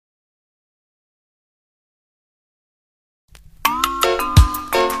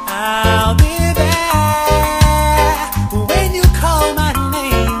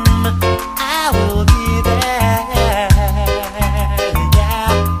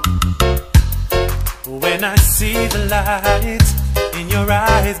When I see the light in your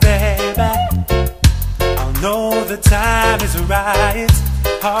eyes, baby, I'll know the time is right.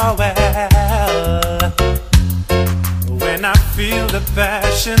 Oh well. When I feel the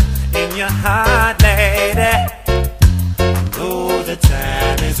passion in your heart, lady, I know the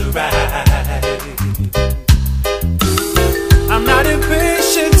time is right. I'm not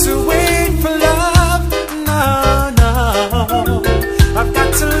impatient to wait for love, no, no. I've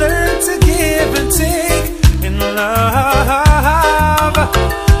got to learn to give and take in love.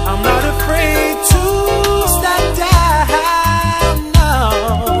 I'm not afraid to stand down, no.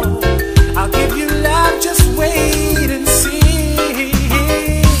 I'll give you love, just wait and see.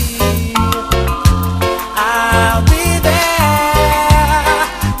 I'll be there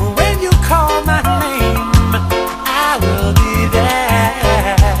when you call my name. I will be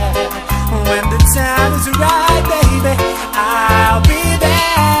there when the time is right, baby. I'll be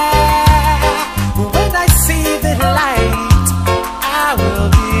there when I see the light. I will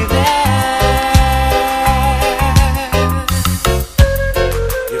be there.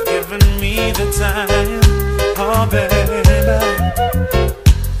 You've given me the time, oh baby,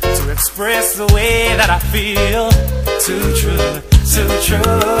 to express the way that I feel. Too true, too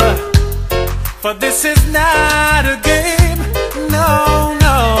true. For this is not a game, no,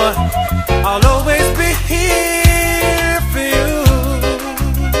 no. I'll always be here